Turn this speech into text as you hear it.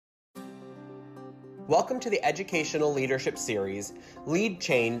Welcome to the Educational Leadership Series, Lead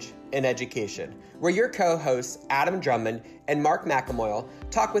Change in Education, where your co-hosts Adam Drummond and Mark McElmoyle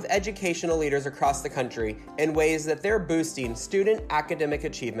talk with educational leaders across the country in ways that they're boosting student academic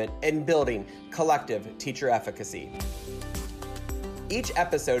achievement and building collective teacher efficacy. Each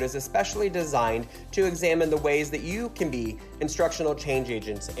episode is especially designed to examine the ways that you can be instructional change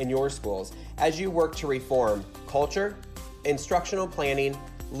agents in your schools as you work to reform culture, instructional planning,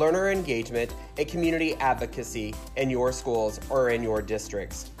 learner engagement, and community advocacy in your schools or in your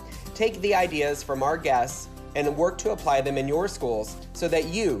districts. Take the ideas from our guests and work to apply them in your schools so that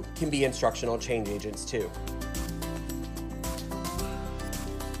you can be instructional change agents too.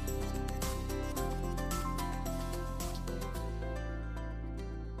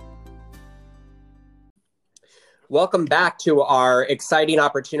 Welcome back to our exciting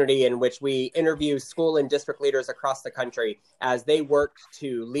opportunity in which we interview school and district leaders across the country as they work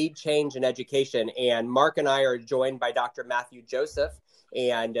to lead change in education. And Mark and I are joined by Dr. Matthew Joseph.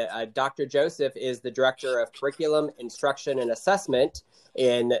 And Dr. Joseph is the Director of Curriculum, Instruction, and Assessment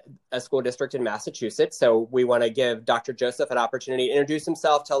in a school district in Massachusetts. So we want to give Dr. Joseph an opportunity to introduce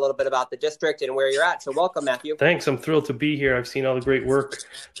himself, tell a little bit about the district and where you're at. So welcome, Matthew. Thanks. I'm thrilled to be here. I've seen all the great work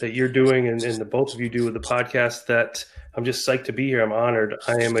that you're doing and the both of you do with the podcast that I'm just psyched to be here. I'm honored.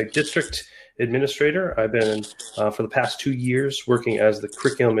 I am a district administrator. I've been for the past 2 years working as the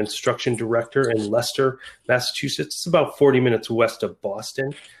Curriculum Instruction Director in Leicester, Massachusetts. It's about 40 minutes west of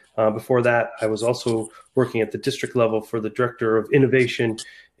Boston. Before that, I was also working at the district level for the Director of Innovation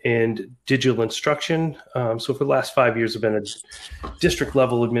and Digital Instruction. So for the last 5 years, I've been a district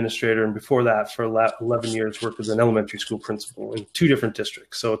level administrator. And before that, for 11 years, worked as an elementary school principal in 2 different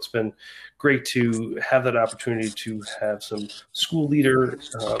districts. So it's been great to have that opportunity to have some school leader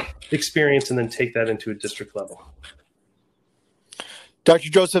experience and then take that into a district level. Dr.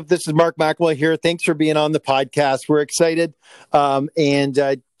 Joseph, this is Mark McElmoyle here. Thanks for being on the podcast. We're excited.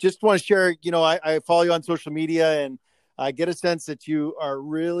 And just want to share, I follow you on social media and I get a sense that you are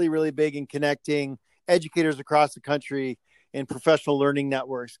really, really big in connecting educators across the country in professional learning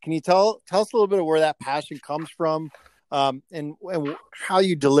networks. Can you tell us a little bit of where that passion comes from and how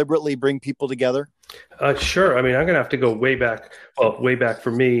you deliberately bring people together? Sure. I mean, I'm going to have to go way back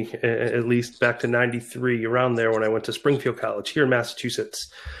for me, at least back to 93, around there when I went to Springfield College here in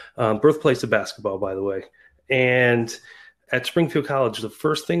Massachusetts, birthplace of basketball, by the way. And at Springfield College, the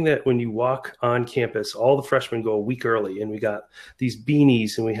first thing that when you walk on campus, all the freshmen go a week early and we got these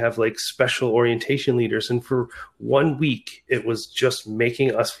beanies and we have like special orientation leaders. And for 1 week, it was just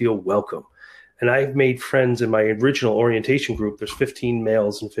making us feel welcome. And I've made friends in my original orientation group. There's 15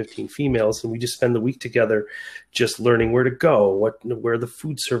 males and 15 females. And we just spend the week together just learning where to go, where the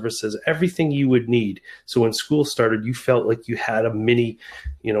food service is, everything you would need. So when school started, you felt like you had a mini,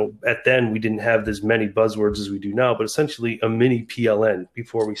 at then we didn't have as many buzzwords as we do now, but essentially a mini PLN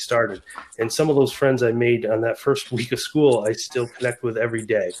before we started. And some of those friends I made on that first week of school, I still connect with every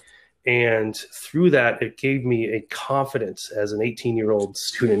day. And through that, it gave me a confidence as an 18-year-old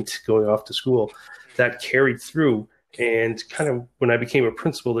student going off to school that carried through. And kind of when I became a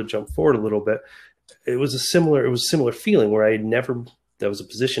principal, to jump forward a little bit, it was a similar feeling where that was a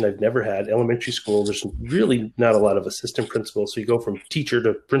position I've never had. Elementary school, there's really not a lot of assistant principals. So you go from teacher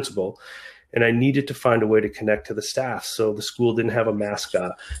to principal. And I needed to find a way to connect to the staff. So the school didn't have a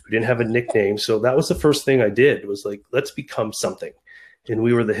mascot. We didn't have a nickname. So that was the first thing I did, was like, let's become something. And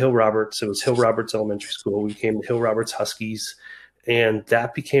we were the Hill Roberts. It was Hill Roberts Elementary School. We became the Hill Roberts Huskies. And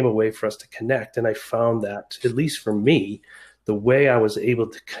that became a way for us to connect. And I found that, at least for me, the way I was able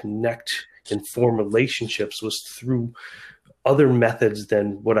to connect and form relationships was through other methods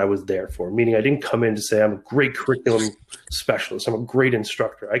than what I was there for. Meaning I didn't come in to say, I'm a great curriculum specialist. I'm a great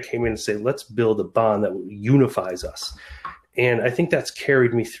instructor. I came in to say, let's build a bond that unifies us. And I think that's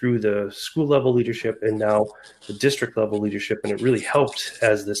carried me through the school level leadership and now the district level leadership. And it really helped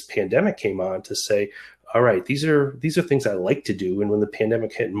as this pandemic came on to say, all right, these are things I like to do. And when the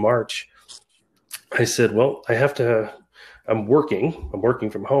pandemic hit in March, I said, well, I'm working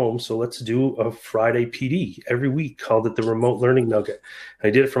from home. So let's do a Friday PD every week, called it the Remote Learning Nugget. I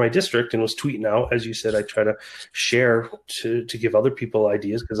did it for my district and was tweeting out. As you said, I try to share to give other people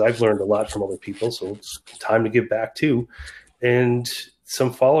ideas because I've learned a lot from other people. So it's time to give back too. And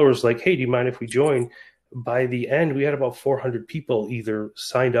some followers like, hey, do you mind if we join? By the end, we had about 400 people either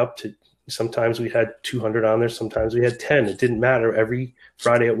signed up to. Sometimes we had 200 on there. Sometimes we had 10. It didn't matter. Every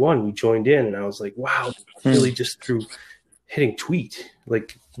Friday at 1, we joined in. And I was like, wow, really just through hitting tweet,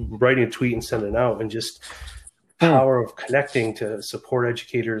 like writing a tweet and sending it out, and just power of connecting to support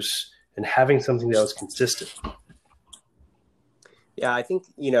educators and having something that was consistent. Yeah, I think,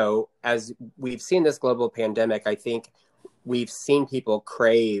 as we've seen this global pandemic, I think we've seen people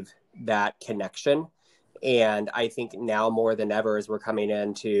crave that connection. And I think now more than ever, as we're coming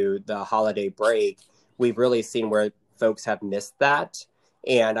into the holiday break, we've really seen where folks have missed that.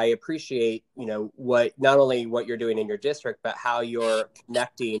 And I appreciate, what not only what you're doing in your district, but how you're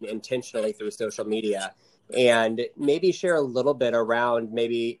connecting intentionally through social media. And maybe share a little bit around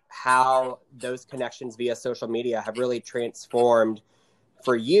maybe how those connections via social media have really transformed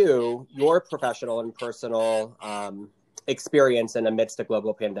for you, your professional and personal experience in amidst a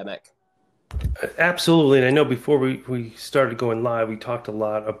global pandemic. Absolutely. And I know before we started going live, we talked a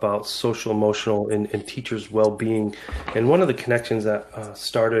lot about social, emotional, and teachers' well-being. And one of the connections that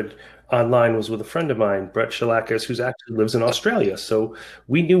started online was with a friend of mine, Brett Shalakis, who actually lives in Australia. So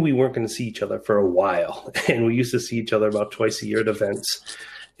we knew we weren't going to see each other for a while. And we used to see each other about twice a year at events.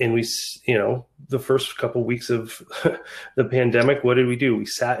 And we, the first couple of weeks of the pandemic, what did we do? We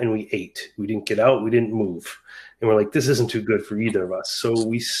sat and we ate. We didn't get out. We didn't move. And we're like, this isn't too good for either of us. So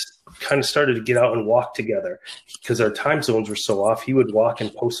we kind of started to get out and walk together because our time zones were so off. He would walk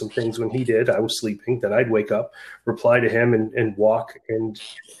and post some things when he did. I was sleeping. Then I'd wake up, reply to him and walk and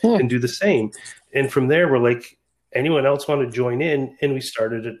do the same. And from there, we're like, anyone else want to join in? And we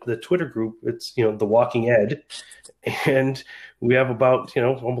started the Twitter group. It's, The Walking Ed. And we have about,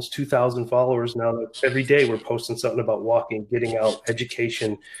 almost 2,000 followers now. Every day we're posting something about walking, getting out,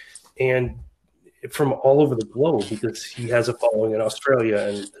 education, and from all over the globe, because he has a following in Australia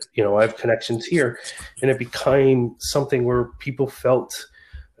and, I have connections here. And it became something where people felt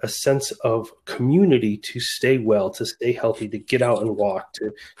a sense of community to stay well, to stay healthy, to get out and walk,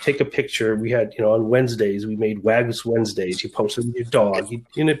 to take a picture. We had, on Wednesdays, we made Wags Wednesdays. You posted with your dog,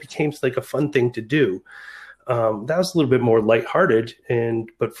 and it became like a fun thing to do. That was a little bit more lighthearted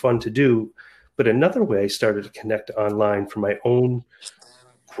but fun to do. But another way I started to connect online for my own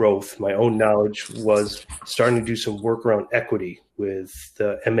growth, my own knowledge, was starting to do some work around equity with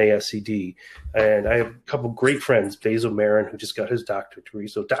the MASCD. And I have a couple great friends, Basil Marin, who just got his doctorate degree.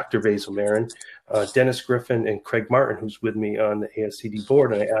 So Dr. Basil Marin, Dennis Griffin, and Craig Martin, who's with me on the ASCD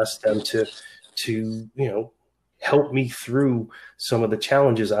board. And I asked them to help me through some of the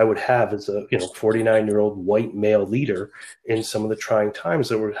challenges I would have as a 49-year-old white male leader in some of the trying times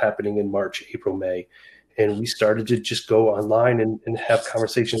that were happening in March, April, May. And we started to just go online and have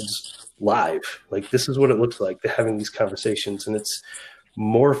conversations live. Like, this is what it looks like, having these conversations. And it's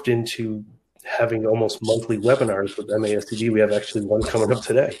morphed into having almost monthly webinars with MASCD. We have actually one coming up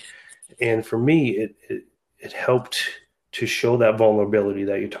today. And for me, it helped to show that vulnerability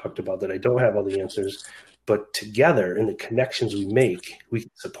that you talked about, that I don't have all the answers, but together in the connections we make, we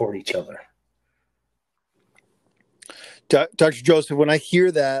can support each other. Dr. Joseph, when I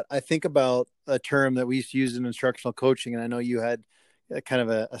hear that, I think about a term that we used to use in instructional coaching, and I know you had kind of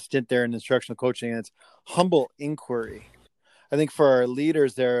a stint there in instructional coaching, and it's humble inquiry. I think for our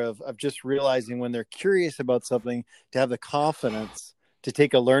leaders there of just realizing when they're curious about something, to have the confidence to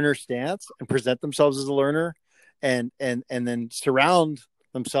take a learner stance and present themselves as a learner, and then surround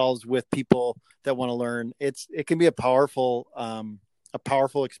themselves with people that want to learn. It can be a powerful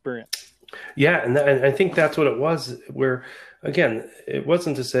experience. Yeah, and I think that's what it was, where, again, it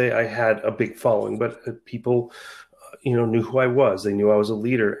wasn't to say I had a big following, but people, knew who I was. They knew I was a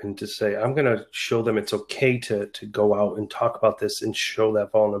leader, and to say, I'm going to show them it's okay to go out and talk about this and show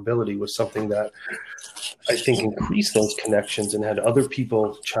that vulnerability was something that I think increased those connections and had other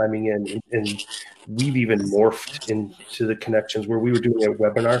people chiming in. And we've even morphed into the connections where we were doing a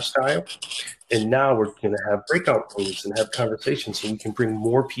webinar style. And now we're going to have breakout rooms and have conversations so we can bring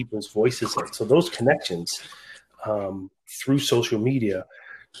more people's voices in. So those connections through social media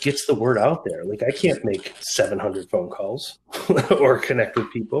gets the word out there. Like, I can't make 700 phone calls or connect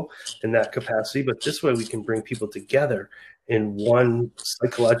with people in that capacity, but this way we can bring people together in one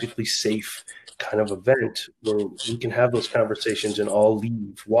psychologically safe kind of event where we can have those conversations and all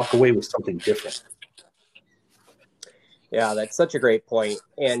walk away with something different. Yeah, that's such a great point.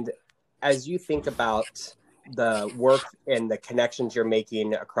 And as you think about the work and the connections you're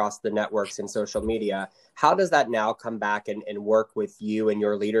making across the networks and social media, how does that now come back and work with you and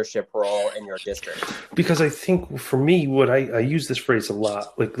your leadership role in your district? Because I think for me, what I use this phrase a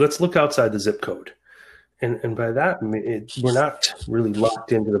lot, like, let's look outside the zip code. And by that, I mean, we're not really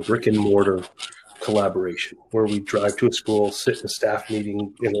locked into the brick and mortar collaboration where we drive to a school, sit in a staff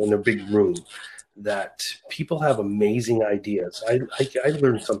meeting in a big room. That people have amazing ideas. I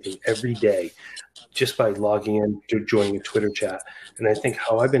learn something every day just by logging in to joining a Twitter chat. And I think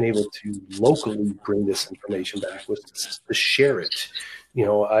how I've been able to locally bring this information back was to share it.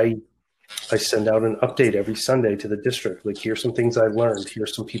 I I send out an update every Sunday to the district. Like, here's some things I've learned.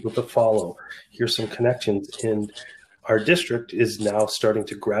 Here's some people to follow. Here's some connections. And our district is now starting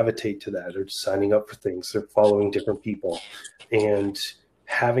to gravitate to that. They're signing up for things. They're following different people. And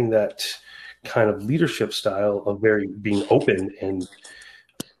having that kind of leadership style of being open and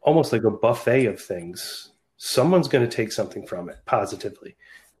almost like a buffet of things, someone's going to take something from it positively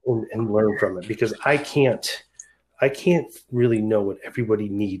and learn from it, because I can't really know what everybody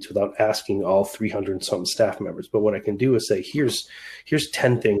needs without asking all 300 and some staff members. But what I can do is say, here's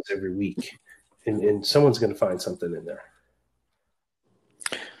 10 things every week, and someone's going to find something in there.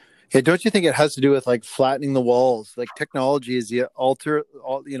 Yeah, don't you think it has to do with like flattening the walls? Like, technology is the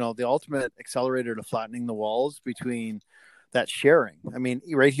ultimate accelerator to flattening the walls between that sharing. I mean,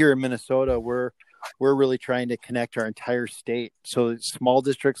 right here in Minnesota, we're really trying to connect our entire state. So small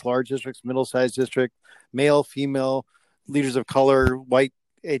districts, large districts, middle-sized district, male, female, leaders of color, white.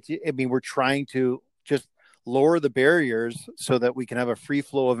 We're trying to just lower the barriers so that we can have a free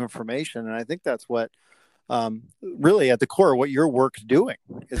flow of information. And I think that's what really at the core what your work's doing,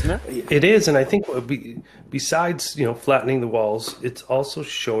 isn't it? It is. And I think besides, flattening the walls, it's also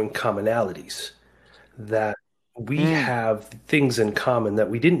showing commonalities, that we have things in common that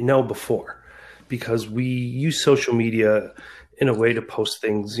we didn't know before, because we use social media in a way to post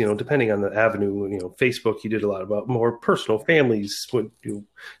things, depending on the avenue. Facebook, you did a lot about more personal, families,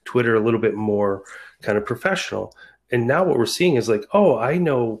 Twitter, a little bit more kind of professional. And now what we're seeing is like, oh, I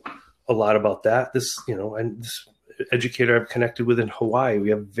know a lot about that. This educator I've connected with in Hawaii, we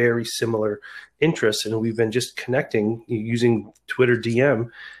have very similar interests, and we've been just connecting using Twitter DM.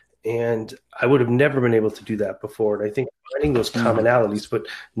 And I would have never been able to do that before. And I think finding those commonalities, but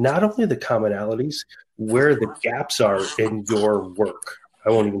not only the commonalities, where the gaps are in your work.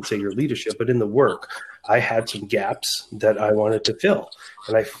 I won't even say your leadership, but in the work. I had some gaps that I wanted to fill,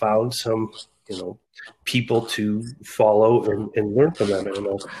 and I found some, people to follow and learn from them.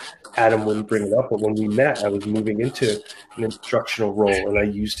 And Adam wouldn't bring it up, but when we met, I was moving into an instructional role, and I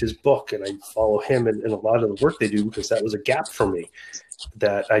used his book, and I follow him in a lot of the work they do, because that was a gap for me.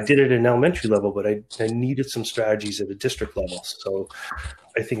 That I did it at an elementary level, but I needed some strategies at a district level. So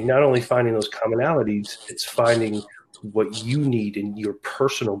I think not only finding those commonalities, it's finding what you need in your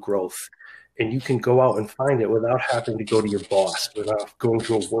personal growth. And you can go out and find it without having to go to your boss, without going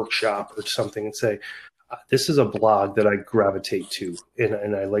to a workshop or something and say, this is a blog that I gravitate to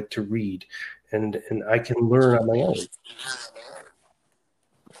and I like to read, and I can learn on my own.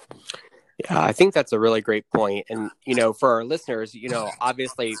 Yeah, I think that's a really great point. And, for our listeners,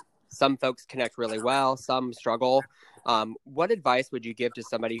 obviously some folks connect really well, some struggle. What advice would you give to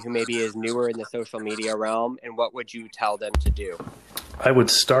somebody who maybe is newer in the social media realm, and what would you tell them to do? I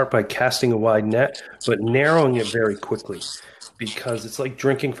would start by casting a wide net, but narrowing it very quickly, because it's like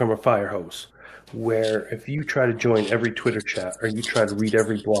drinking from a fire hose, where if you try to join every Twitter chat, or you try to read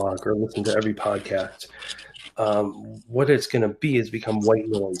every blog or listen to every podcast, what it's going to be is become white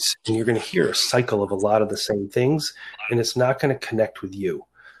noise, and you're going to hear a cycle of a lot of the same things, and it's not going to connect with you.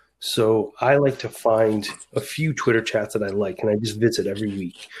 So I like to find a few Twitter chats that I like, and I just visit every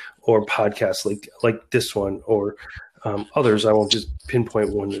week, or podcasts like this one, or others. I won't just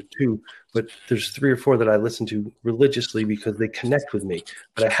pinpoint one or two, but there's 3 or 4 that I listen to religiously because they connect with me.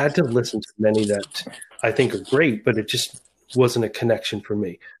 But I had to listen to many that I think are great, but it just wasn't a connection for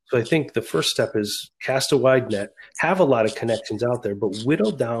me. So I think the first step is cast a wide net, have a lot of connections out there, but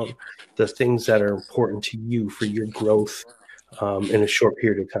whittle down the things that are important to you for your growth in a short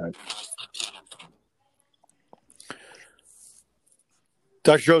period of time.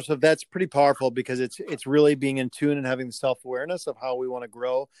 Dr. Joseph, that's pretty powerful, because it's really being in tune and having the self-awareness of how we want to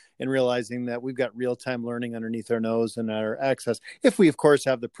grow, and realizing that we've got real-time learning underneath our nose and our access, if we of course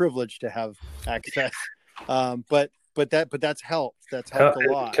have the privilege to have access. But that's helped. That's helped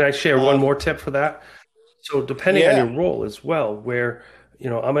a lot. Can I share one more tip for that? So depending on your role as well, where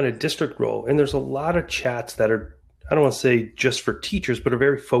I'm in a district role, and there's a lot of chats that are, I don't want to say just for teachers, but are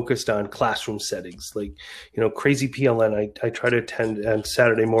very focused on classroom settings. Like, Crazy PLN, I try to attend on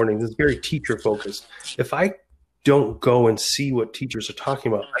Saturday mornings. It's very teacher focused. If I don't go and see what teachers are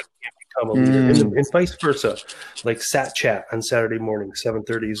talking about, I can't become a leader. And vice versa. Like Sat Chat on Saturday morning,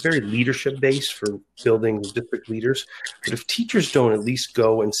 7:30 is very leadership based for building district leaders. But if teachers don't at least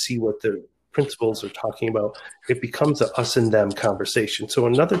go and see what the principals are talking about, it becomes a us and them conversation. So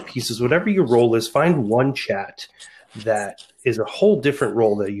another piece is, whatever your role is, find one chat that is a whole different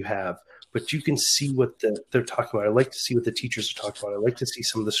role that you have, but you can see what they're talking about. I like to see what the teachers are talking about. I like to see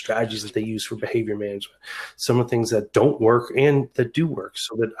some of the strategies that they use for behavior management, some of the things that don't work and that do work,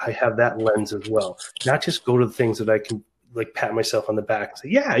 so that I have that lens as well. Not just go to the things that like pat myself on the back and say,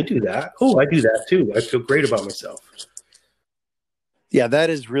 yeah, I do that. Oh, I do that too. I feel great about myself. Yeah, that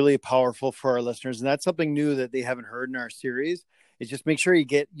is really powerful for our listeners. And that's something new that they haven't heard in our series. Is just make sure you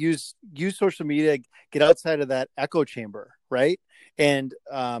use social media, get outside of that echo chamber, right? And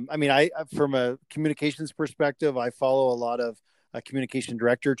I from a communications perspective, I follow a lot of communication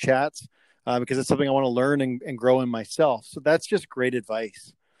director chats because it's something I want to learn and grow in myself. So that's just great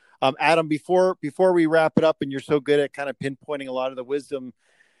advice. Adam, before we wrap it up, and you're so good at kind of pinpointing a lot of the wisdom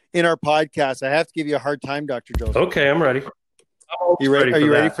in our podcast, I have to give you a hard time, Dr. Joseph. Okay, I'm ready. You ready? Are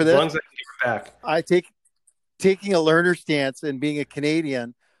you ready for this? As long as I can get back. Taking a learner stance and being a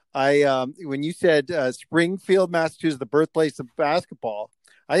Canadian. When you said Springfield, Massachusetts, the birthplace of basketball,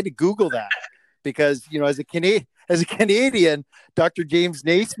 I had to Google that because as a Canadian, Dr. James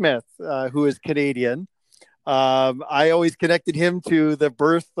Naismith, who is Canadian, I always connected him to the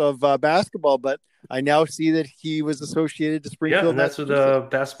birth of basketball, but I now see that he was associated to Springfield. Yeah, and that's what the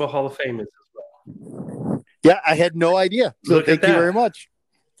Basketball Hall of Fame is as well. Yeah, I had no idea. So thank you very much.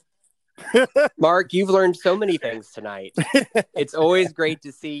 Mark, you've learned so many things tonight. It's always great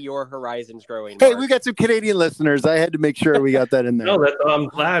to see your horizons growing. Hey, Mark. we got some Canadian listeners. I had to make sure we got that in there. No, I'm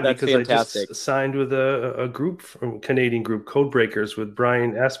glad That's because fantastic. I just signed with a group from Canadian group, Codebreakers, with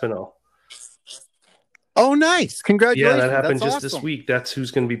Brian Aspinall. Oh, nice. Congratulations. Yeah, that happened That's just awesome. this week. That's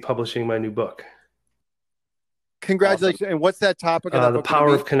who's going to be publishing my new book. Congratulations. Awesome. And what's that topic of that The book Power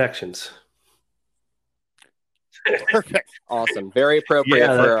gonna of Connections. be? Perfect. Awesome. Very appropriate Yeah,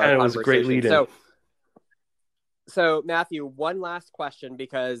 for that our kind of was a great conversation. lead-in. So Matthew, one last question,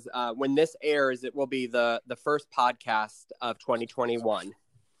 because when this airs, it will be the first podcast of 2021.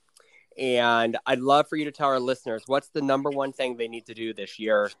 And I'd love for you to tell our listeners, what's the number one thing they need to do this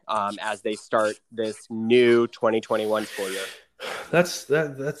year as they start this new 2021 school year? That's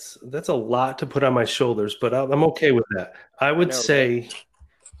a lot to put on my shoulders, but I'm okay with that. I would say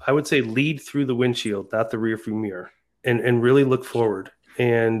lead through the windshield, not the rearview mirror, and really look forward.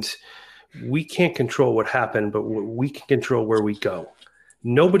 And we can't control what happened, but we can control where we go.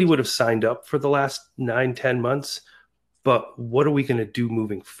 Nobody would have signed up for the last 9-10 months, but what are we going to do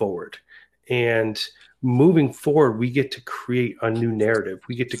moving forward? And moving forward, we get to create a new narrative.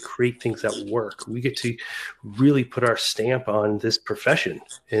 We get to create things that work. We get to really put our stamp on this profession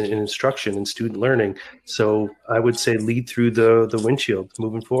in instruction and student learning. So I would say lead through the windshield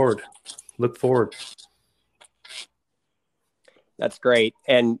moving forward. Look forward. That's great.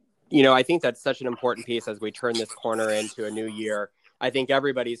 And, I think that's such an important piece as we turn this corner into a new year. I think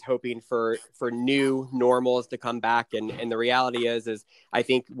everybody's hoping for new normals to come back. And the reality is I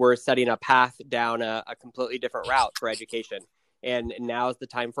think we're setting a path down a completely different route for education. And now is the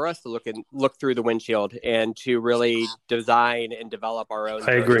time for us to look through the windshield and to really design and develop our own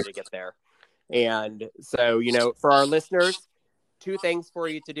journey to get there. And so, for our listeners, 2 things for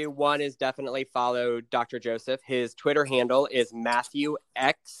you to do. One is definitely follow Dr. Joseph. His Twitter handle is Matthew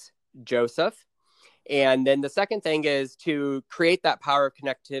X Joseph. And then the second thing is to create that power of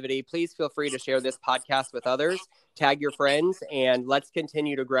connectivity. Please feel free to share this podcast with others, tag your friends, and let's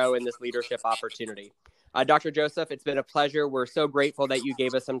continue to grow in this leadership opportunity. Dr. Joseph, it's been a pleasure. We're so grateful that you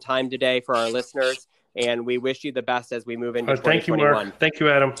gave us some time today for our listeners, and we wish you the best as we move into 2021. Thank you, Mark. Thank you,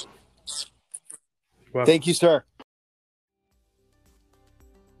 Adam. Thank you, sir.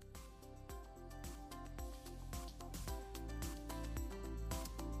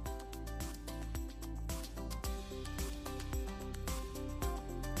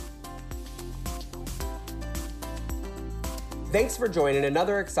 Thanks for joining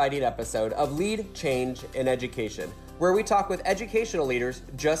another exciting episode of Lead Change in Education, where we talk with educational leaders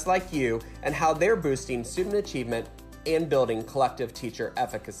just like you and how they're boosting student achievement and building collective teacher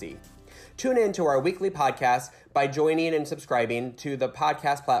efficacy. Tune in to our weekly podcast by joining and subscribing to the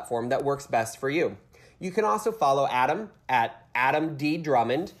podcast platform that works best for you. You can also follow Adam at Adam D.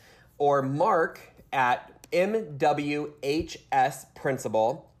 Drummond or Mark at MWHS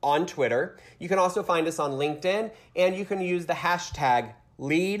Principal on Twitter. You can also find us on LinkedIn, and you can use the hashtag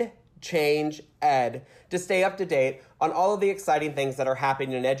LeadChangeEd to stay up to date on all of the exciting things that are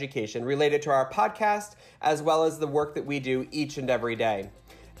happening in education related to our podcast, as well as the work that we do each and every day.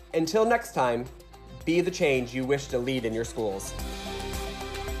 Until next time, be the change you wish to lead in your schools.